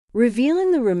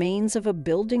revealing the remains of a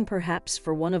building perhaps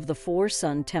for one of the four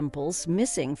sun temples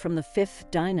missing from the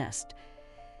Fifth Dynasty.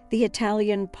 The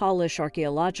Italian-Polish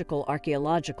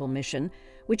archaeological mission,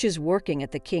 which is working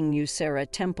at the King Ni and Sarra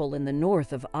temple in the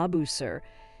north of Abusir,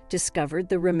 discovered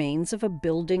the remains of a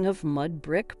building of mud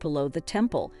brick below the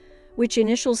temple, which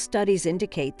initial studies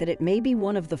indicate that it may be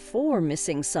one of the four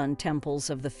missing sun temples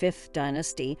of the Fifth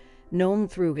Dynasty, known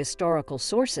through historical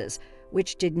sources,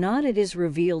 which did not, it is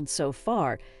revealed so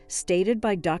far, stated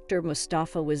by Dr.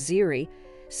 Mustafa Waziri,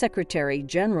 Secretary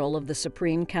General of the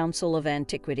Supreme Council of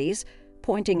Antiquities,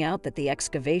 pointing out that the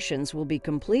excavations will be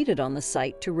completed on the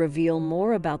site to reveal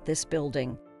more about this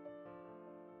building.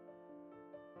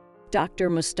 Dr.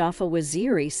 Mustafa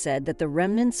Waziri said that the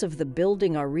remnants of the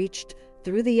building are reached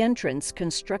through the entrance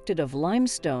constructed of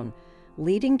limestone,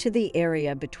 leading to the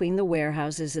area between the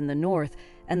warehouses in the north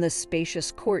and the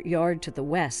spacious courtyard to the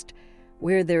west,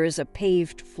 where there is a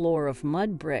paved floor of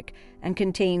mud brick and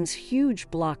contains huge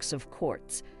blocks of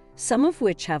quartz, some of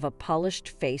which have a polished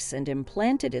face and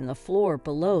implanted in the floor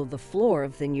below the floor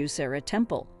of the Ni and Sarra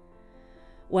temple.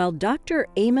 While Dr.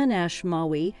 Ayman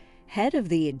Ashmawi, head of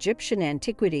the Egyptian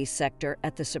Antiquities sector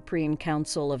at the Supreme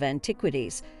Council of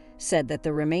Antiquities, said that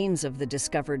the remains of the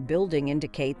discovered building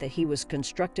indicate that he was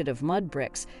constructed of mud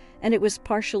bricks and it was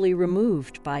partially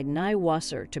removed by Ni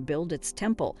Wasser to build its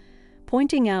temple,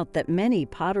 pointing out that many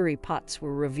pottery pots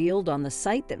were revealed on the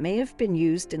site that may have been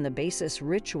used in the basis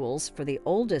rituals for the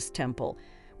oldest temple,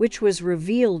 which was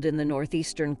revealed in the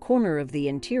northeastern corner of the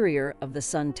interior of the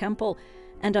Sun Temple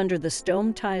and under the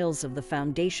stone tiles of the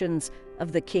foundations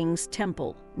of the King's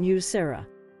Temple, Ni and Sarra.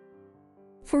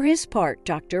 For his part,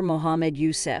 Dr. Mohammed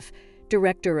Youssef,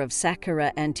 director of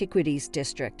Saqqara Antiquities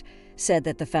District, said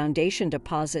that the foundation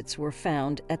deposits were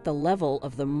found at the level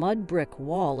of the mud brick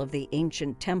wall of the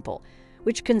ancient temple,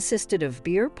 which consisted of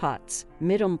beer pots,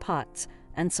 midam pots,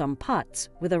 and some pots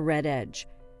with a red edge.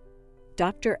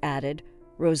 Dr. added,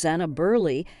 Rosanna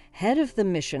Burley, head of the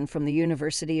mission from the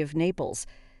University of Naples,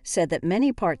 said that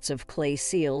many parts of clay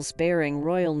seals bearing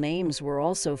royal names were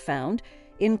also found,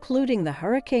 including the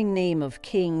hurricane name of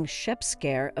King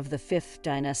Shepseskare of the Fifth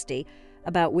Dynasty,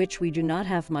 about which we do not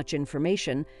have much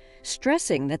information,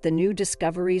 stressing that the new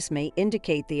discoveries may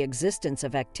indicate the existence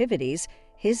of activities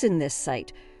his in this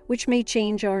site, which may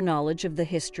change our knowledge of the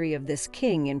history of this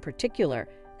king in particular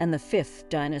and the Fifth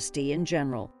Dynasty in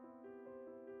general.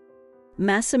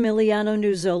 Massimiliano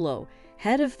Nuzzolo,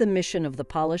 head of the mission of the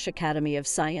Polish Academy of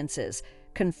Sciences,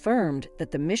 confirmed that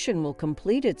the mission will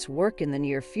complete its work in the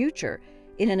near future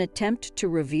in an attempt to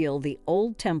reveal the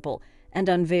old temple and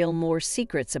unveil more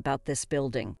secrets about this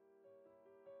building.